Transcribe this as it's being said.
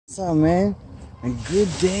What's up, man? A good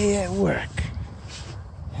day at work.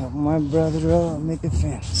 Help my brother out make a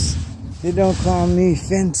fence. They don't call me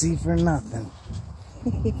Fancy for nothing.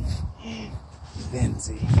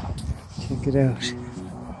 Fancy. Check it out.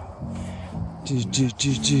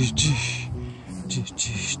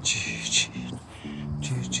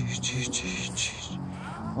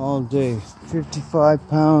 All day. 55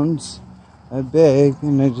 pounds a bag,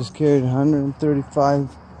 and I just carried 135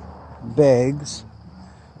 bags.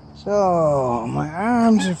 So my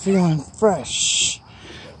arms are feeling fresh.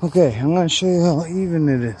 Okay, I'm gonna show you how even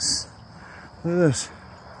it is. Look at this.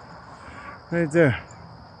 Right there.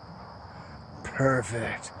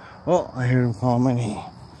 Perfect. Oh, I hear him calling my name.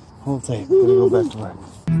 Hold tight, gotta go back to work.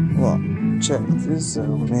 Well, check this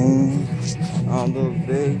out, man. All those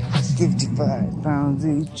bags, 55 pounds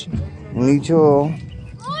each. In each hole.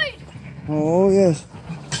 Oh, yes.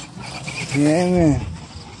 Yeah, man.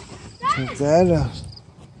 Check that out.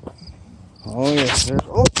 Oh, yes, sir.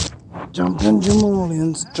 Oh, jumped in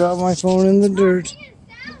Jamolians. Dropped my phone in the dirt.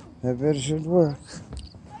 That better should work.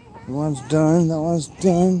 That one's done. That one's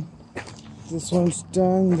done. This one's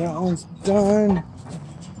done. That one's done.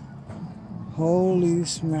 Holy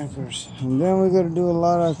smackers. And then we got to do a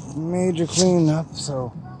lot of major cleanup.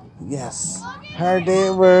 So, yes. Hard day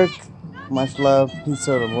at work. Much love. Peace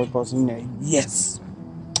out. Yes.